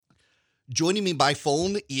Joining me by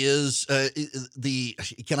phone is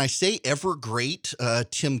can I say ever great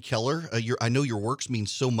Tim Keller? I know your works mean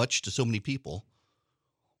so much to so many people.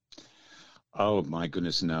 Oh my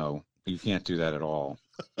goodness, no. You can't do that at all.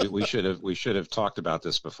 We should have talked about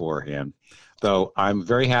this beforehand. Though I'm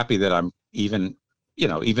very happy that I'm even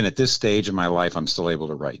at this stage in my life, I'm still able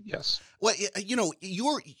to write. Yes. Well,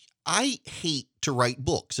 I hate to write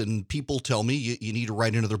books, and people tell me you need to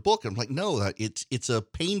write another book. I'm like, no, it's a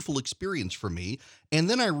painful experience for me. And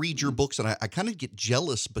then I read your books, and I kind of get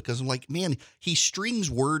jealous because I'm like, man, he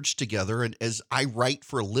strings words together, and as I write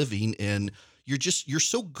for a living, and you're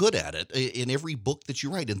so good at it in every book that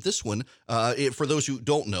you write. And this one, for those who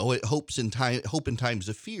don't know, Hope in Times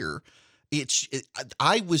of Fear.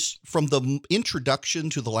 I was from the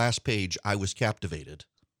introduction to the last page, I was captivated.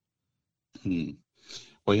 Hmm.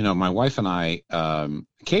 Well, my wife and I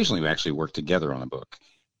occasionally we actually work together on a book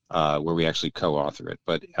where we actually co-author it.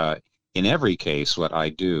 But in every case, what I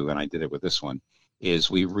do, and I did it with this one, is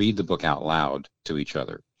we read the book out loud to each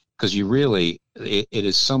other. Because it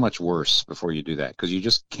is so much worse before you do that, because you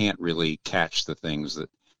just can't really catch the things that,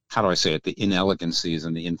 how do I say it, the inelegancies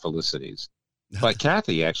and the infelicities. But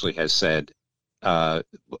Kathy actually has said,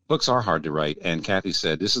 books are hard to write. And Kathy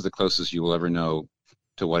said, this is the closest you will ever know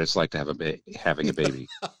to what it's like to have having a baby.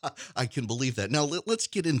 I can believe that. Now let's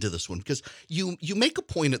get into this one, because you make a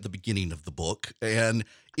point at the beginning of the book, and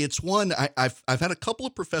it's one I've had a couple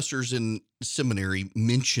of professors in seminary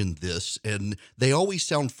mention this, and they always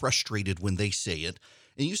sound frustrated when they say it.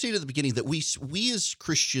 And you say at the beginning that we as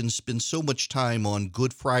Christians spend so much time on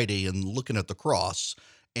Good Friday and looking at the cross,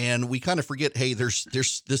 and we kind of forget, hey, there's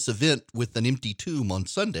this event with an empty tomb on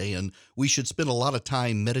Sunday, and we should spend a lot of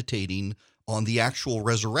time meditating on the actual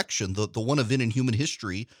resurrection, the one event in human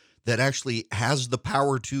history that actually has the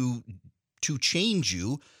power to change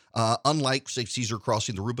you, unlike, say, Caesar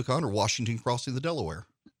crossing the Rubicon or Washington crossing the Delaware.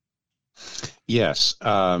 Yes. There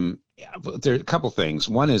are a couple things.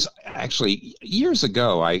 One is, actually, years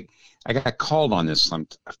ago, I got called on this.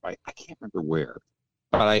 I can't remember where,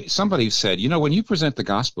 but somebody said, when you present the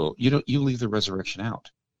gospel, you leave the resurrection out.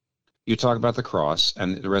 You talk about the cross,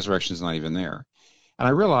 and the resurrection is not even there. And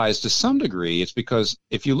I realized to some degree it's because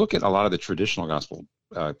if you look at a lot of the traditional gospel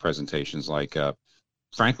presentations,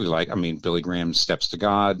 frankly, Billy Graham's Steps to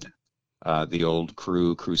God, the old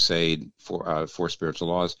crusade for Four Spiritual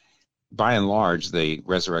Laws, by and large, the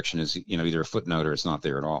resurrection is either a footnote or it's not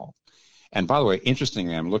there at all. And by the way,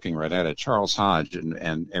 interestingly, I'm looking right at it. Charles Hodge,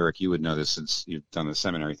 and Eric, you would know this since you've done the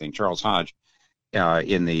seminary thing. Charles Hodge,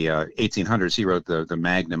 in the 1800s, he wrote the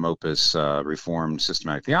magnum opus Reformed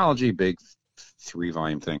Systematic Theology, big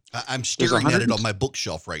 3-volume thing. I'm staring at it on my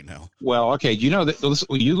bookshelf right now. Well, okay. You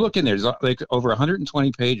look in there, there's like over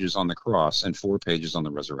 120 pages on the cross and 4 pages on the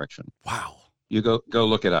resurrection. Wow. You go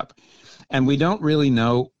look it up. And we don't really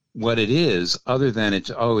know what it is other than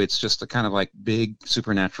it's just a kind of like big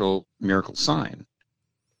supernatural miracle sign.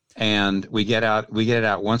 And we get it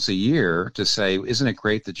out once a year to say, isn't it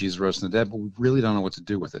great that Jesus rose from the dead? But we really don't know what to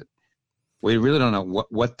do with it. We really don't know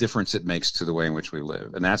what difference it makes to the way in which we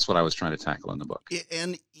live. And that's what I was trying to tackle in the book.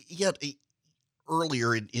 And yet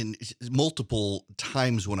earlier in multiple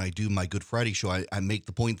times when I do my Good Friday show, I make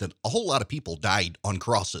the point that a whole lot of people died on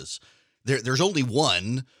crosses. There's only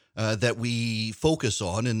one that we focus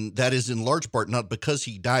on, and that is in large part not because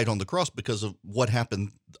he died on the cross, because of what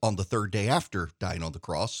happened on the third day after dying on the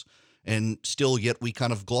cross. And still, yet we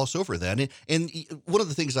kind of gloss over that. And one of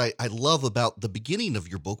the things I love about the beginning of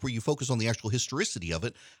your book, where you focus on the actual historicity of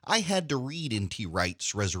it, I had to read N.T.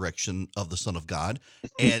 Wright's Resurrection of the Son of God,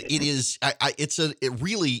 and it is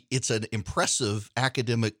it's an impressive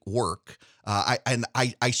academic work.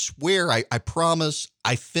 I swear, I promise,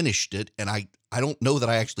 I finished it, and I don't know that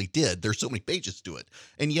I actually did. There's so many pages to it,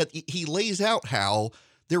 and yet he lays out how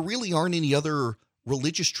there really aren't any other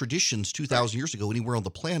religious traditions 2,000 years ago anywhere on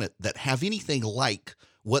the planet that have anything like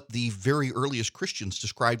what the very earliest Christians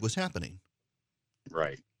described was happening.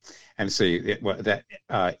 Right. And see,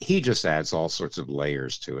 he just adds all sorts of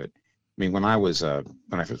layers to it. I mean, when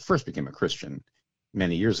I first became a Christian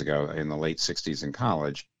many years ago in the late 60s in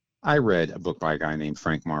college, I read a book by a guy named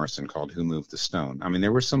Frank Morrison called Who Moved the Stone. I mean,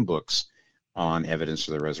 there were some books on evidence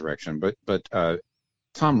for the resurrection, but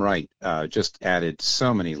Tom Wright just added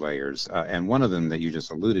so many layers, and one of them that you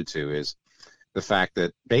just alluded to is the fact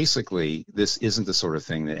that basically this isn't the sort of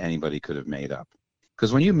thing that anybody could have made up.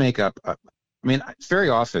 Because when you make up, very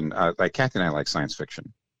often, like Kathy and I like science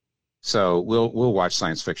fiction, so we'll watch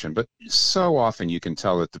science fiction, but so often you can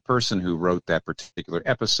tell that the person who wrote that particular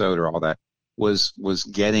episode or all that was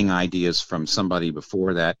getting ideas from somebody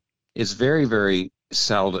before that. It's very, very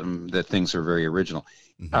seldom that things are very original.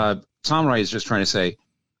 Mm-hmm. Tom Wright is just trying to say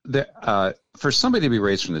that for somebody to be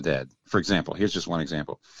raised from the dead, for example, here's just one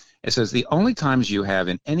example. It says the only times you have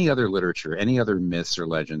in any other literature, any other myths or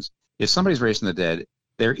legends, if somebody's raised from the dead,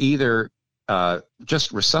 they're either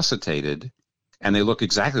just resuscitated and they look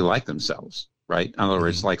exactly like themselves, right? In other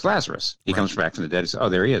words, like Lazarus, he comes back from the dead. He says, oh,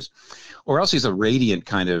 there he is. Or else he's a radiant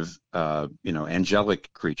kind of,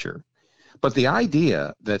 angelic creature. But the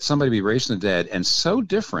idea that somebody be raised from the dead and so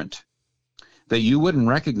different that you wouldn't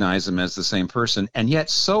recognize him as the same person, and yet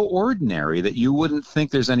so ordinary that you wouldn't think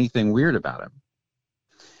there's anything weird about him.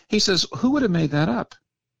 He says, who would have made that up?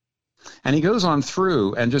 And he goes on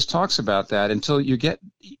through and just talks about that until you get,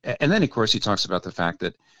 and then of course he talks about the fact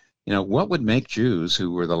that, what would make Jews,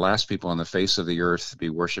 who were the last people on the face of the earth, be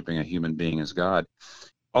worshiping a human being as God?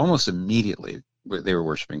 Almost immediately they were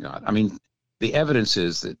worshiping God. I mean, the evidence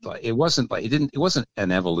is that it wasn't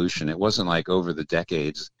an evolution. It wasn't like over the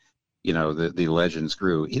decades, the legends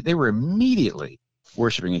grew. They were immediately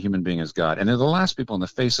worshiping a human being as God. And they're the last people on the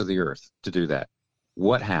face of the earth to do that.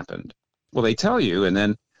 What happened? Well, they tell you, and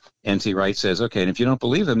then N.T. Wright says, okay, and if you don't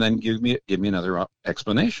believe them, then give me another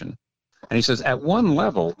explanation. And he says, at one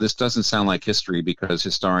level, this doesn't sound like history because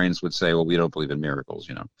historians would say, well, we don't believe in miracles,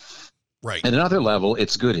 Right. At another level,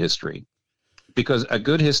 it's good history. Because a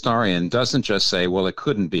good historian doesn't just say, well, it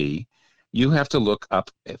couldn't be. You have to look up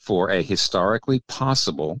for a historically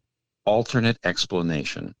possible alternate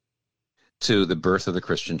explanation to the birth of the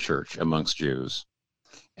Christian church amongst Jews.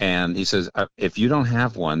 And he says, if you don't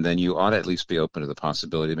have one, then you ought to at least be open to the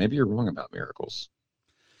possibility maybe you're wrong about miracles.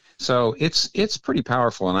 So it's pretty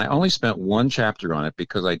powerful. And I only spent one chapter on it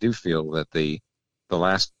because I do feel that the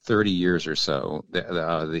last 30 years or so,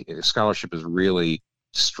 the scholarship has really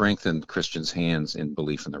strengthened Christians' hands in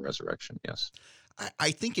belief in the resurrection. Yes.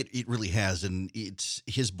 I think it really has, and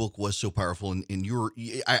his book was so powerful. And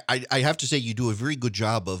I have to say, you do a very good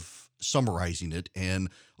job of summarizing it and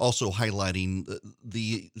also highlighting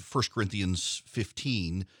the 1 Corinthians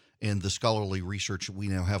 15 and the scholarly research we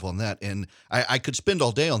now have on that. And I could spend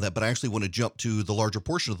all day on that, but I actually want to jump to the larger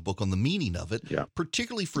portion of the book on the meaning of it,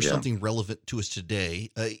 particularly for something relevant to us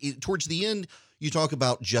today. Towards the end, you talk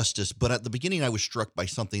about justice, but at the beginning, I was struck by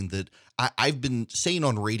something that I've been saying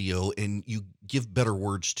on radio, and you give better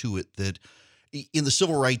words to it, that in the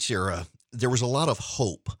civil rights era, there was a lot of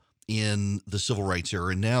hope in the civil rights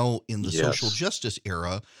era. And now in the social justice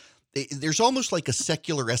era, there's almost like a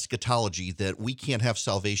secular eschatology that we can't have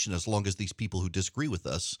salvation as long as these people who disagree with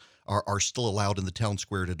us are still allowed in the town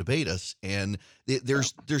square to debate us. And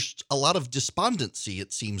there's a lot of despondency,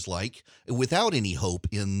 it seems like, without any hope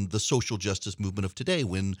in the social justice movement of today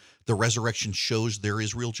when the resurrection shows there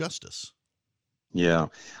is real justice. Yeah,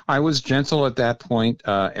 I was gentle at that point,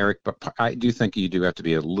 Eric, but I do think you do have to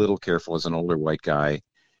be a little careful as an older white guy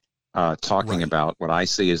talking about what I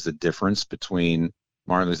see as the difference between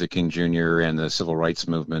Martin Luther King Jr. and the civil rights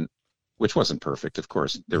movement, which wasn't perfect. Of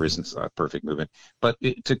course, there isn't a perfect movement. But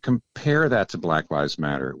to compare that to Black Lives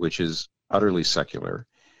Matter, which is utterly secular,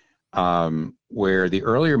 where the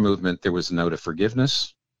earlier movement, there was a note of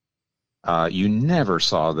forgiveness. You never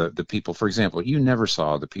saw the people, for example, you never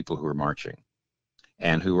saw the people who were marching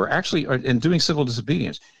and who were actually and doing civil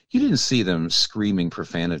disobedience. You didn't see them screaming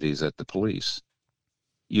profanities at the police.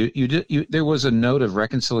 There was a note of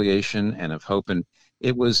reconciliation and of hope, and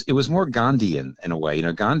it was more Gandhian in a way.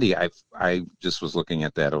 Gandhi, I just was looking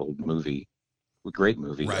at that old movie, a great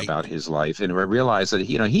movie about his life, and I realized that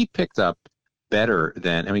he picked up better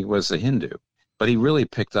than, he was a Hindu, but he really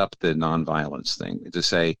picked up the nonviolence thing to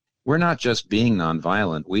say, we're not just being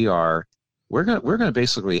nonviolent, we're going to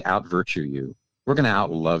basically out virtue you. We're going to out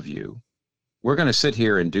love you. We're going to sit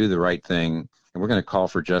here and do the right thing, and we're going to call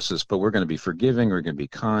for justice, but we're going to be forgiving, we're going to be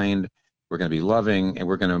kind, we're going to be loving, and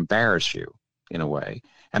we're going to embarrass you in a way.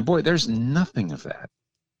 And boy, there's nothing of that.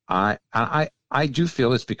 I do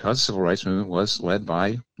feel it's because the civil rights movement was led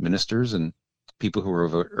by ministers and people who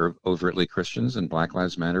were overtly Christians, and Black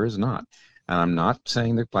Lives Matter is not. And I'm not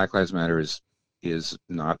saying that Black Lives Matter is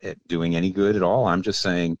not doing any good at all. I'm just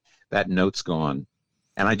saying that note's gone.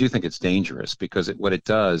 And I do think it's dangerous because what it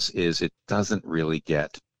does is it doesn't win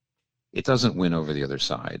over the other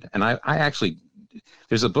side. And I actually,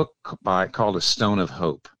 there's a book called A Stone of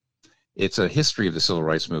Hope. It's a history of the civil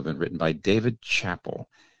rights movement written by David Chappell.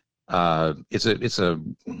 It's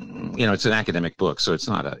an academic book, so it's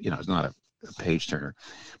not a page turner.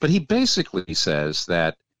 But he basically says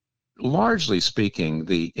that, largely speaking,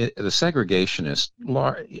 the segregationists,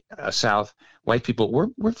 South white people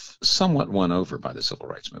were somewhat won over by the civil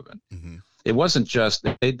rights movement. Mm-hmm. It wasn't just,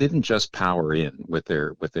 they didn't just power in with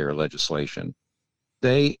their legislation.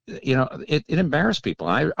 it embarrassed people.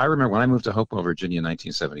 I remember when I moved to Hopewell, Virginia in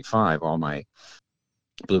 1975, all my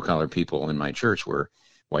blue collar people in my church were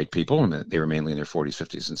white people, and they were mainly in their 40s,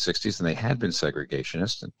 50s, and 60s, and they had been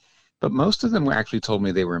segregationists. But most of them actually told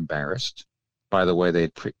me they were embarrassed by the way they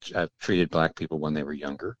had treated black people when they were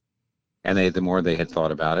younger. And the more they had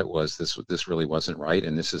thought about it was this really wasn't right,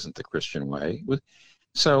 and this isn't the Christian way.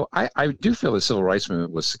 So I do feel the civil rights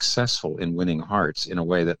movement was successful in winning hearts in a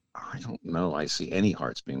way that I don't know I see any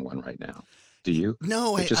hearts being won right now. Do you?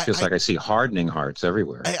 No, it just feels like I see hardening hearts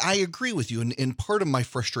everywhere. I agree with you, and part of my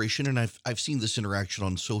frustration, and I've seen this interaction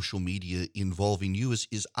on social media involving you,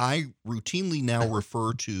 is I routinely now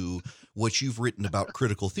refer to what you've written about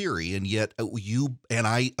critical theory, and yet you and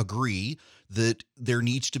I agree that there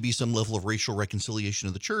needs to be some level of racial reconciliation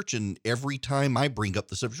in the church. And every time I bring up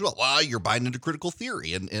the subject, well, you're buying into critical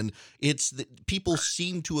theory, and it's that people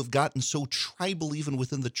seem to have gotten so tribal even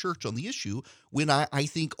within the church on the issue, when I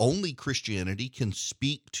think only Christianity can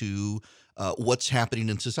speak to what's happening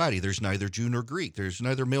in society. There's neither Jew nor Greek. There's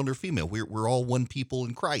neither male nor female. We're all one people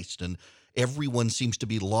in Christ, and everyone seems to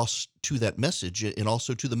be lost to that message, and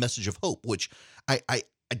also to the message of hope, which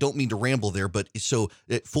I don't mean to ramble there, but so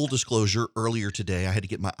full disclosure, earlier today, I had to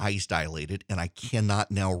get my eyes dilated, and I cannot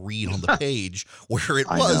now read on the page where it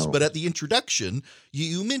was. But at the introduction,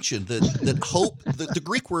 you mentioned that hope, the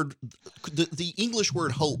Greek word, the English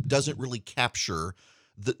word hope doesn't really capture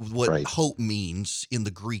what right. hope means in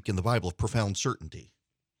the Greek in the Bible of profound certainty.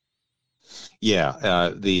 Yeah,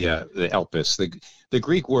 the elpis, the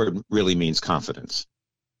Greek word really means confidence.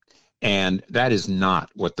 And that is not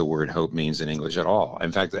what the word hope means in English at all.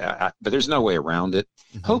 In fact, but there's no way around it.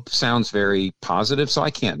 Mm-hmm. Hope sounds very positive, so I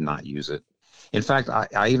can't not use it. In fact,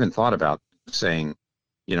 I even thought about saying,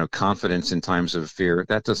 confidence in times of fear.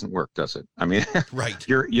 That doesn't work, does it? I mean, right.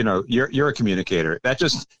 You're a communicator. That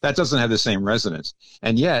doesn't have the same resonance.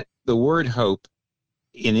 And yet, the word hope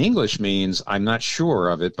in English means I'm not sure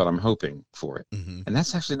of it, but I'm hoping for it. Mm-hmm. And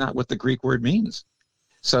that's actually not what the Greek word means.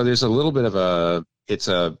 So there's a little bit of it's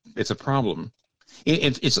a problem.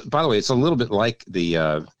 It's by the way, it's a little bit like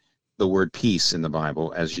the word peace in the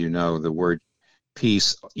Bible. As you know, the word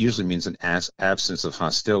peace usually means an absence of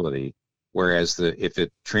hostility, whereas if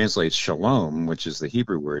it translates shalom, which is the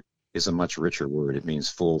Hebrew word, is a much richer word. It means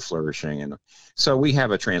full, flourishing, and so we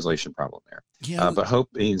have a translation problem there. Yeah, but hope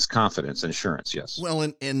means confidence and assurance. Yes. Well,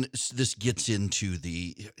 and this gets into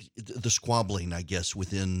the squabbling, I guess,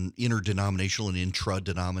 within interdenominational and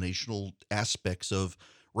intra-denominational aspects of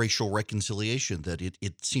racial reconciliation. That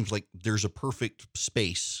it seems like there's a perfect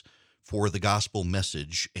space for the gospel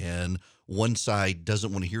message, and one side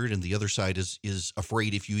doesn't want to hear it, and the other side is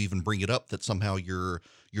afraid if you even bring it up that somehow you're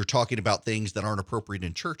talking about things that aren't appropriate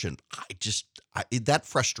in church, and that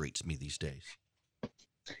frustrates me these days.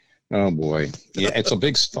 Oh boy, yeah, it's a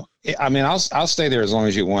big. I mean, I'll stay there as long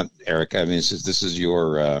as you want, Eric. I mean, this is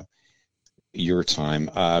your time.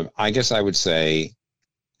 I guess I would say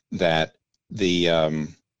that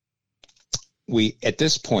we at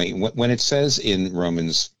this point, when it says in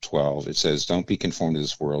Romans 12, it says, "Don't be conformed to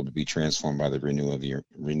this world, but be transformed by the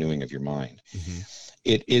renewing of your mind." Mm-hmm.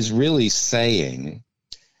 It is really saying,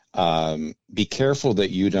 be careful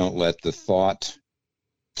that you don't let the thought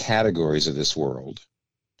categories of this world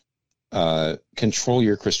control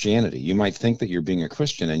your Christianity. You might think that you're being a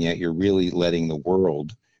Christian, and yet you're really letting the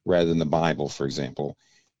world, rather than the Bible, for example,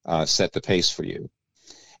 set the pace for you.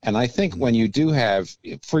 And I think when you do have,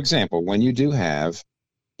 for example, when you do have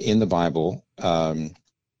in the Bible, on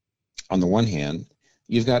the one hand,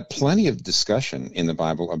 you've got plenty of discussion in the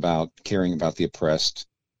Bible about caring about the oppressed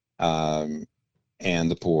and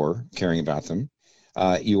the poor, caring about them.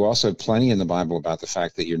 You also have plenty in the Bible about the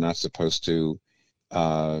fact that you're not supposed to,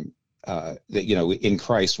 that, in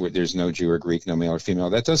Christ, where there's no Jew or Greek, no male or female.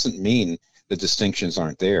 That doesn't mean the distinctions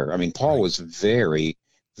aren't there. I mean, Paul was very,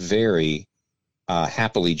 very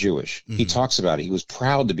happily Jewish. Mm-hmm. He talks about it. He was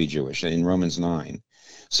proud to be Jewish in Romans 9.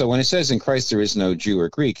 So when it says in Christ there is no Jew or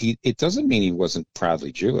Greek, it doesn't mean he wasn't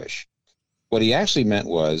proudly Jewish. What he actually meant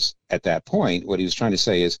was, at that point, what he was trying to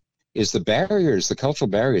say is the cultural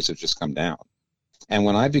barriers have just come down. And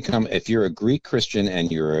when if you're a Greek Christian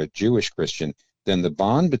and you're a Jewish Christian, then the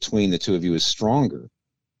bond between the two of you is stronger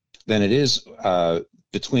than it is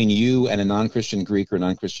between you and a non-Christian Greek or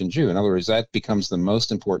non-Christian Jew. In other words, that becomes the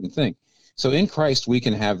most important thing. So in Christ, we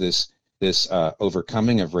can have this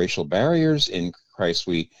overcoming of racial barriers. In Christ,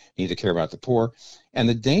 we need to care about the poor. And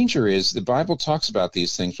the danger is the Bible talks about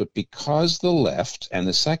these things, but because the left and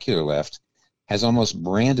the secular left has almost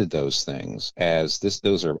branded those things as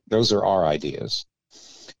those are our ideas,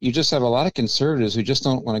 you just have a lot of conservatives who just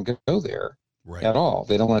don't want to go there. Right. at all.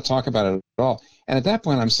 They don't want to talk about it at all. And at that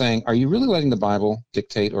point, I'm saying, are you really letting the Bible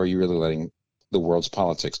dictate, or are you really letting the world's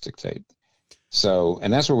politics dictate? So,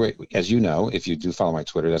 and that's where, as you know, if you do follow my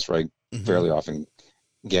Twitter, that's where I fairly often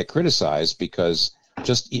get criticized, because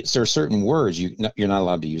there are certain words you're not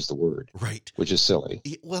allowed to use the word, Right. which is silly.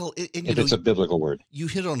 Well, and if it's a biblical word. You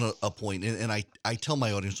hit on a point, and I tell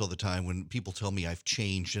my audience all the time when people tell me I've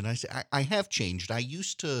changed, and I say I have changed.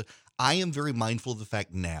 I am very mindful of the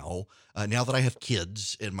fact now that I have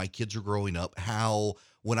kids and my kids are growing up, how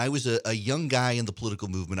when I was a young guy in the political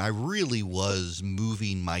movement, I really was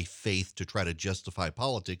moving my faith to try to justify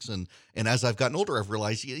politics. And as I've gotten older, I've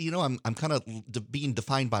realized, I'm kind of being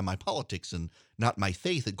defined by my politics and not my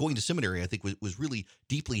faith. Going to seminary, I think, was really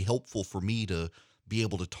deeply helpful for me to be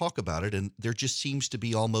able to talk about it. And there just seems to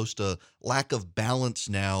be almost a lack of balance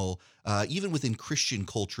now, even within Christian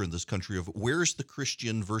culture in this country, of where's the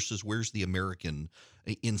Christian versus where's the American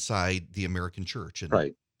inside the American church. And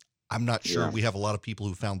right. I'm not sure we have a lot of people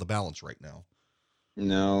who found the balance right now.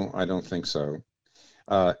 No, I don't think so.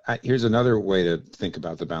 Here's another way to think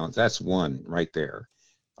about the balance. That's one right there.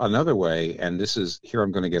 Another way, and this is here,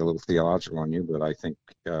 I'm going to get a little theological on you, but I think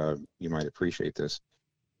you might appreciate this.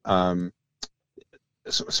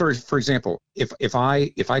 So, for example, if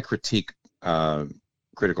I critique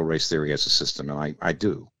critical race theory as a system, and I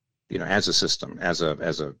do, as a system, as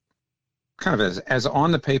a kind of as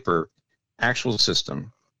on the paper actual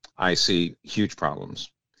system, I see huge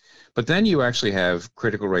problems. But then you actually have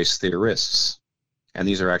critical race theorists, and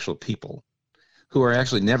these are actual people who are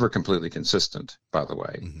actually never completely consistent, by the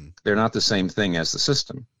way. Mm-hmm. They're not the same thing as the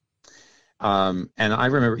system. And I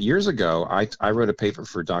remember years ago, I wrote a paper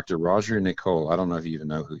for Dr. Roger Nicole. I don't know if you even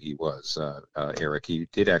know who he was, Eric. He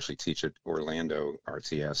did actually teach at Orlando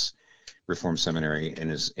RTS Reformed Seminary in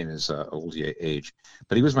his old age,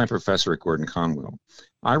 but he was my professor at Gordon Conwell.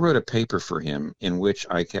 I wrote a paper for him in which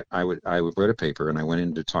I wrote a paper, and I went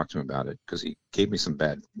in to talk to him about it because he gave me some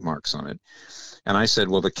bad marks on it. And I said,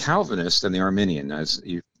 well, the Calvinist and the Arminian, as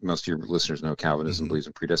most of your listeners know, Calvinism believes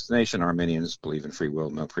in predestination. Arminians believe in free will,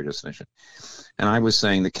 no predestination. And I was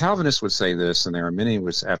saying the Calvinist would say this, and the Arminian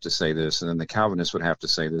would have to say this, and then the Calvinist would have to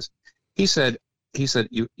say this. He said,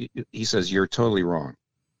 you're totally wrong.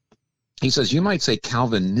 He says, you might say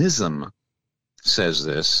Calvinism says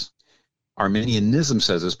this, Arminianism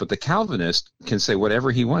says this, but the Calvinist can say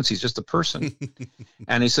whatever he wants. He's just a person.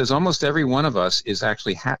 And he says almost every one of us is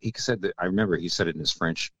actually, he said that, I remember he said it in his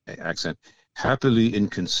French accent, happily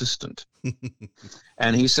inconsistent.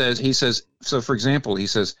 And he says, so for example, he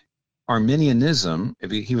says, Arminianism,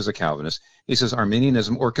 if he was a Calvinist, he says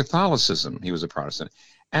Arminianism or Catholicism, he was a Protestant.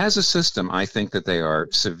 As a system, I think that they are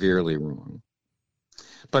severely wrong.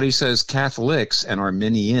 But he says Catholics and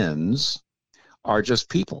Arminians are just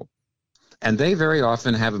people. And they very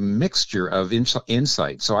often have a mixture of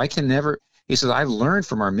insight. So I can never, he says, I've learned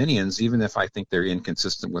from Arminians, even if I think they're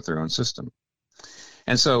inconsistent with their own system.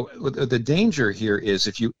 And so the danger here is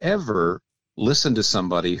if you ever listen to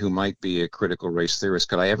somebody who might be a critical race theorist,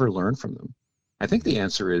 could I ever learn from them? I think the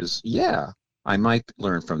answer is, yeah, I might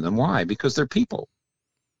learn from them. Why? Because they're people.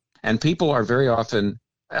 And people are very often,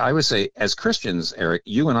 I would say, as Christians, Eric,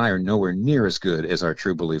 you and I are nowhere near as good as our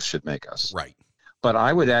true beliefs should make us. Right. But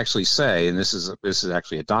I would actually say, and this is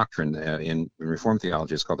actually a doctrine in Reformed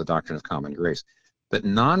theology, it's called the doctrine of common grace, that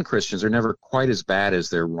non-Christians are never quite as bad as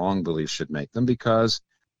their wrong beliefs should make them, because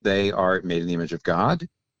they are made in the image of God,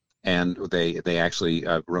 and they actually,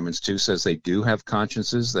 Romans 2 says they do have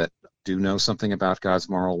consciences that do know something about God's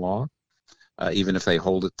moral law, even if they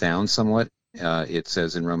hold it down somewhat, it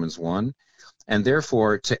says in Romans 1. And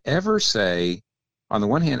therefore, to ever say, on the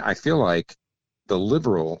one hand, I feel like the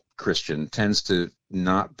liberal Christian tends to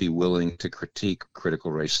not be willing to critique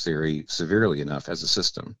critical race theory severely enough as a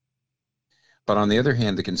system. But on the other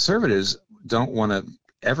hand, the conservatives don't want to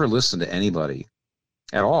ever listen to anybody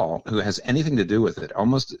at all who has anything to do with it.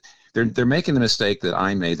 Almost, they're making the mistake that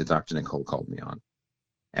I made that Dr. Nicole called me on.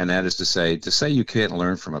 And that is to say you can't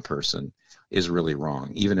learn from a person is really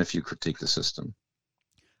wrong, even if you critique the system.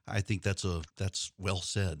 I think that's well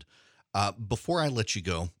said. Before I let you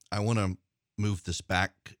go, I want to move this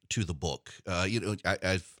back to the book.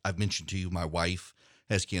 I've mentioned to you my wife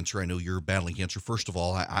has cancer. I know you're battling cancer. First of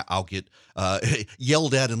all, I'll get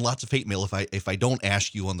yelled at and lots of hate mail if I don't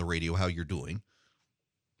ask you on the radio how you're doing.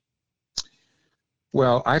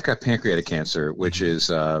 Well, I've got pancreatic cancer, which is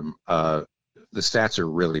the stats are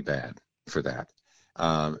really bad for that.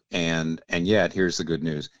 And yet, here's the good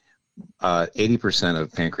news. 80%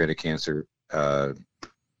 of pancreatic cancer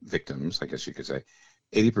victims, I guess you could say,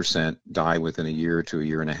 80% die within a year to a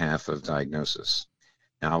year and a half of diagnosis.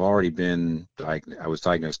 Now I've already been, I was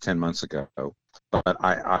diagnosed 10 months ago, but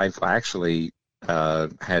I've actually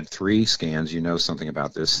had 3 scans. You know something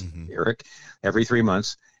about this, Hmm. Eric? Every 3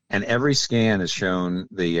 months, and every scan has shown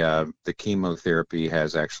the chemotherapy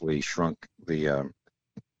has actually shrunk the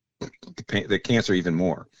cancer even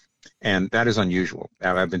more, and that is unusual.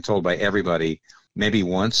 I've been told by everybody, maybe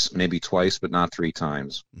once, maybe twice, but not 3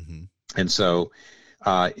 times. Hmm. And so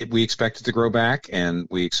we expect it to grow back, and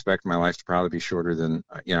we expect my life to probably be shorter than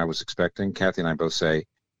I was expecting. Kathy and I both say,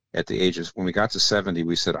 at the ages when we got to 70,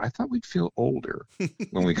 we said, I thought we'd feel older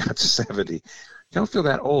when we got to 70. You don't feel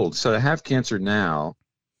that old. So to have cancer now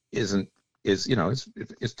isn't is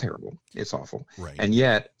it's terrible. It's awful. Right. And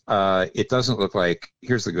yet it doesn't look like.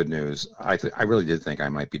 Here's the good news. I really did think I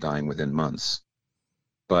might be dying within months,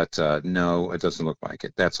 but no, it doesn't look like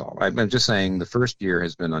it. That's all. I'm just saying the first year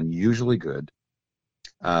has been unusually good,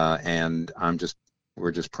 and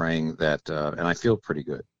we're just praying that, and I feel pretty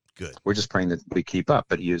good. Good. We're just praying that we keep up,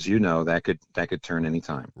 but as you know, that could turn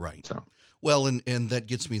anytime. Right. So Well, and that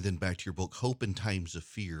gets me then back to your book, Hope in Times of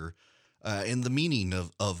Fear, and the meaning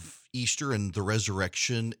of Easter and the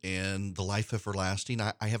resurrection and the life everlasting.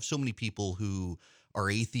 I have so many people who are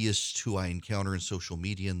atheists who I encounter in social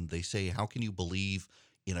media, and they say, how can you believe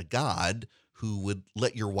in a God who would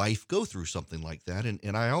let your wife go through something like that?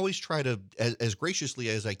 And I always try to, as graciously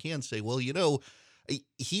as I can, say, well,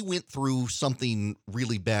 he went through something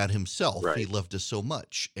really bad himself. right. He loved us so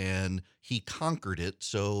much and he conquered it.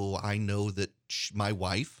 So I know that my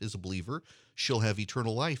wife is a believer. She'll have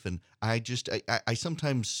eternal life. And I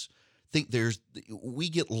sometimes think we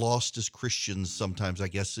get lost as Christians sometimes, I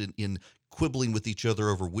guess, in quibbling with each other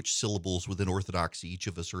over which syllables within Orthodoxy each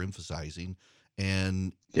of us are emphasizing.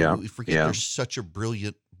 And Yeah. we forget there's such a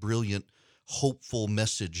brilliant, hopeful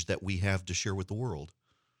message that we have to share with the world.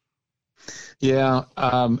 Yeah,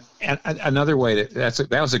 and another way that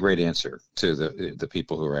was a great answer to the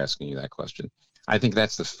people who are asking you that question. I think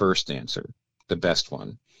that's the first answer, the best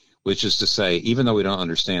one, which is to say, even though we don't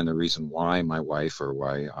understand the reason why my wife or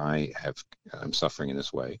why I'm suffering in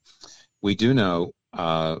this way, we do know,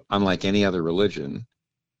 unlike any other religion.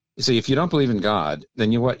 See, if you don't believe in God,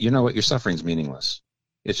 then you know what, your suffering's meaningless.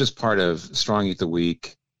 It's just part of strong eat the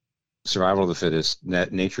weak, survival of the fittest,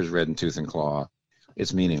 nature's red in tooth and claw.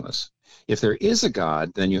 It's meaningless. If there is a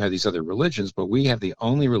God, then you have these other religions, but we have the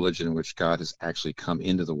only religion in which God has actually come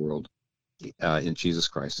into the world in Jesus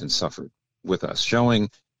Christ and suffered with us, showing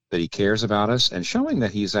that he cares about us and showing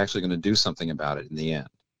that he's actually going to do something about it in the end.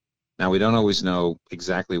 Now, we don't always know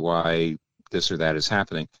exactly why this or that is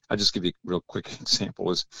happening. I'll just give you a real quick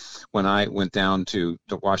example. Is when I went down to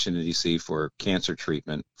Washington, D.C. for cancer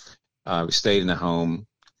treatment, we stayed in a home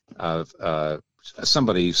of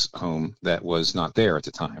somebody's home that was not there at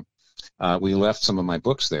the time. We left some of my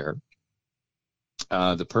books there.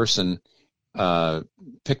 The person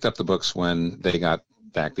picked up the books when they got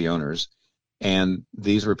back, the owners, and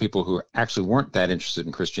these were people who actually weren't that interested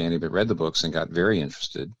in Christianity, but read the books and got very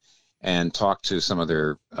interested, and talked to some of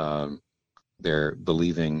their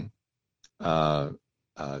believing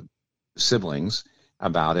siblings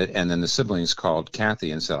about it. And then the siblings called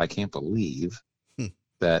Kathy and said, I can't believe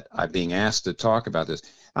that I'm being asked to talk about this.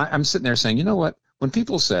 I'm sitting there saying, you know what? When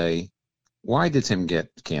people say, why did Tim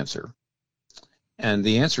get cancer? And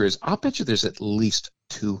the answer is, I'll bet you there's at least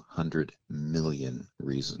 200 million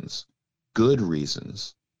reasons, good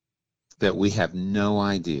reasons, that we have no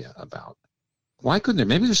idea about. Why couldn't there?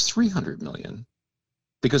 Maybe there's 300 million,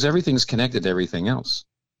 because everything's connected to everything else.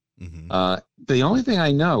 Mm-hmm. The only thing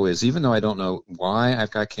I know is, even though I don't know why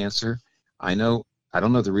I've got cancer, I don't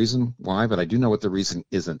know the reason why, but I do know what the reason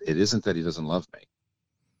isn't. It isn't that he doesn't love me,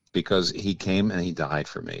 because he came and he died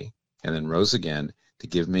for me and then rose again to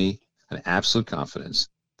give me an absolute confidence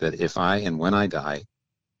that if I and when I die,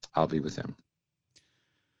 I'll be with him.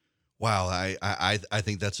 Wow, I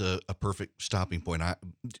think that's a perfect stopping point.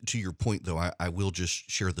 To your point, though, I will just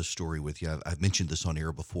share this story with you. I've mentioned this on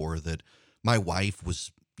air before, that my wife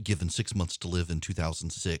was given 6 months to live in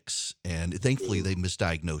 2006, and thankfully they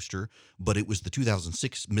misdiagnosed her. But it was the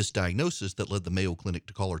 2006 misdiagnosis that led the Mayo Clinic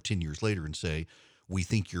to call her 10 years later and say, we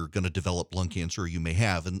think you're going to develop lung cancer, or you may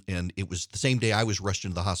have. And it was the same day I was rushed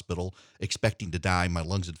into the hospital expecting to die. My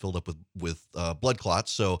lungs had filled up with blood clots.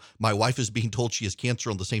 So my wife is being told she has cancer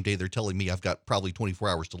on the same day they're telling me I've got probably 24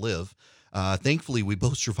 hours to live. Thankfully, we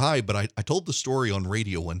both survived, but I told the story on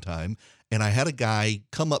radio one time, and I had a guy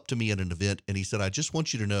come up to me at an event, and he said, I just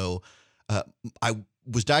want you to know, I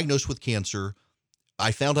was diagnosed with cancer.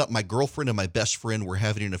 I found out my girlfriend and my best friend were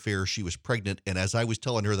having an affair. She was pregnant. And as I was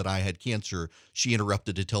telling her that I had cancer, she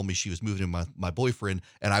interrupted to tell me she was moving in my boyfriend,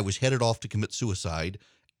 and I was headed off to commit suicide.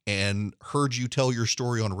 and heard you tell your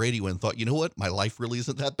story on radio and thought, you know what, my life really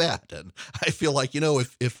isn't that bad. And I feel like,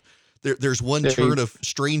 if there's one turn of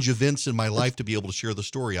strange events in my life to be able to share the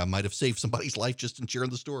story, I might have saved somebody's life just in sharing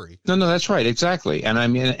the story. No, that's right. Exactly. And I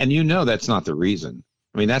mean, and that's not the reason.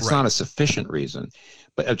 I mean, that's not a sufficient reason.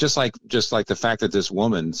 But just like the fact that this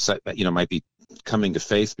woman might be coming to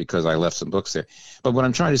faith because I left some books there. But what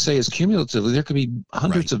I'm trying to say is cumulatively, there could be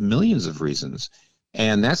hundreds of millions of reasons.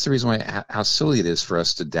 And that's the reason why how silly it is for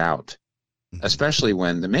us to doubt, especially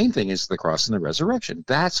when the main thing is the cross and the resurrection.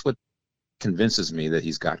 That's what convinces me that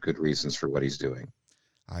he's got good reasons for what he's doing.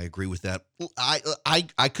 I agree with that.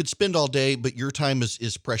 I could spend all day, but your time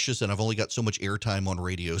is precious, and I've only got so much airtime on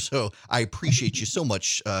radio. So I appreciate you so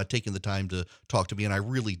much taking the time to talk to me, and I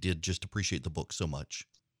really did just appreciate the book so much.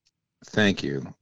 Thank you.